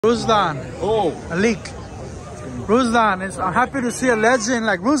Ruslan, Alik. Ruslan, I'm happy to see a legend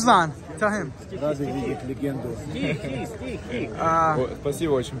like Ruslan. Tell him. Рады видеть легенду.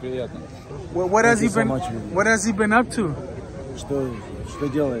 Спасибо, очень приятно. What has he been up to? Что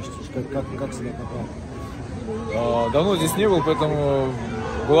делаешь? Как сюда попал? Давно здесь не был, поэтому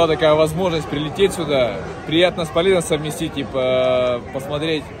была такая возможность прилететь сюда. Приятно с полезным совместить и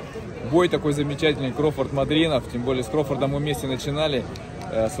посмотреть бой такой замечательный Crawford Madrimov. Тем более с Крофордом мы вместе начинали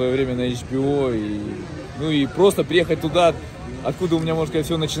в свое время на HBO. И просто приехать туда, откуда у меня, можно сказать,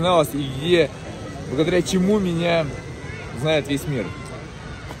 все начиналось, и где, благодаря чему меня знает весь мир.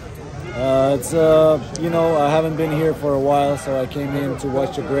 You know, I haven't been here for a while, so I came in to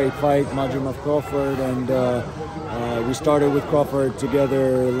watch a great fight, Madrimov Crawford, and we started with Crawford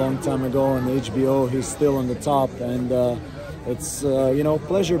together a long time ago on the HBO. He's still on the top, and it's you know,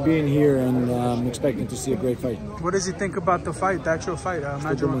 pleasure being here, and I'm expecting to see a great fight. What does he think about the fight, the actual fight?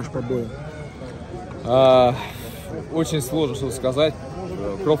 Что думаешь по бою? Очень сложно что-то сказать.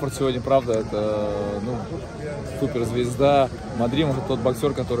 Крофорд сегодня, правда, это суперзвезда. Madrimov — это тот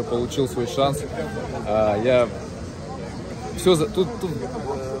боксер, который получил свой шанс. Тут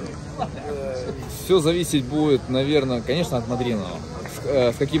все зависеть будет, наверное, конечно, от Madrimov.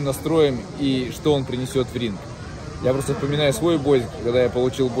 С каким настроем и что он принесет в ринг. Я просто вспоминаю свой бой, когда я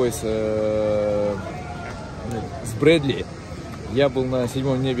получил бой с Брэдли. Я был на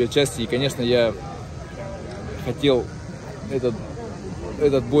 7-м небе части, и, конечно, я хотел этот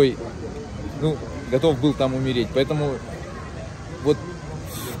бой, готов был там умереть. Поэтому вот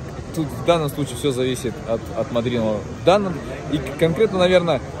тут в данном случае все зависит от Madrimov. И конкретно,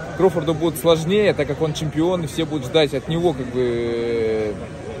 наверное, Крофорду будет сложнее, так как он чемпион, и все будут ждать от него как бы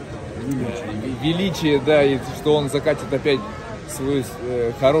величия, да, и что он закатит опять свой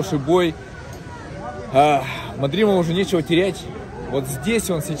хороший бой. Madrimov уже нечего терять. Вот здесь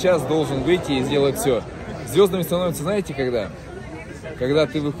он сейчас должен выйти и сделать все. Звездами становятся, знаете, когда? Когда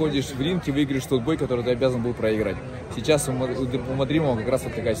ты выходишь в ринг и выиграешь тот бой, который ты обязан был проиграть. Сейчас у Madrimov как раз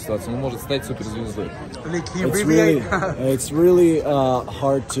вот такая ситуация. Он может стать суперзвездой. It's really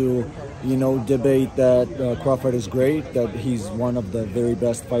hard to, you know, debate that Crawford is great, that he's one of the very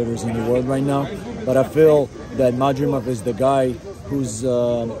best fighters in the world right now. But I feel that Madrimov is the guy who's,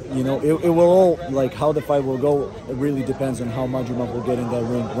 you know, it will all, like, how the fight will go, it really depends on how Madrimov will get in that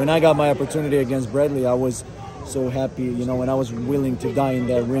ring. When I got my opportunity against Bradley, I was so happy, you know, and I was willing to die in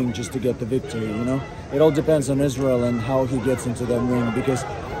that ring just to get the victory, you know. It all depends on Israil and how he gets into that ring, because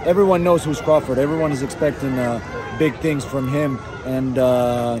everyone knows who's Crawford. Everyone is expecting big things from him, and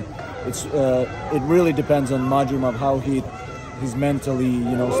it really depends on Madrimov, how he's mentally,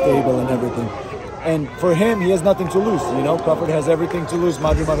 you know, stable and everything. And for him, he has nothing to lose, you know. Crawford has everything to lose.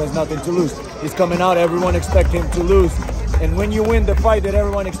 Madrimov has nothing to lose. He's coming out, everyone expects him to lose. And when you win the fight that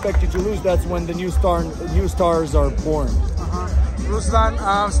everyone expects you to lose, that's when the new stars are born. Ruslan,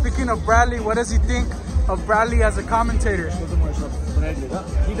 speaking of Bradley, what does he think of Bradley as a commentator?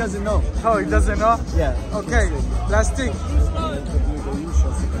 He doesn't know. Oh, he doesn't know? Yeah. Okay, last thing.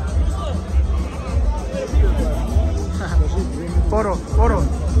 Photo.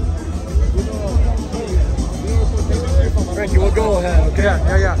 Frankie, we'll go ahead, okay?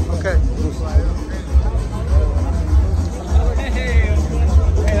 Yeah, okay.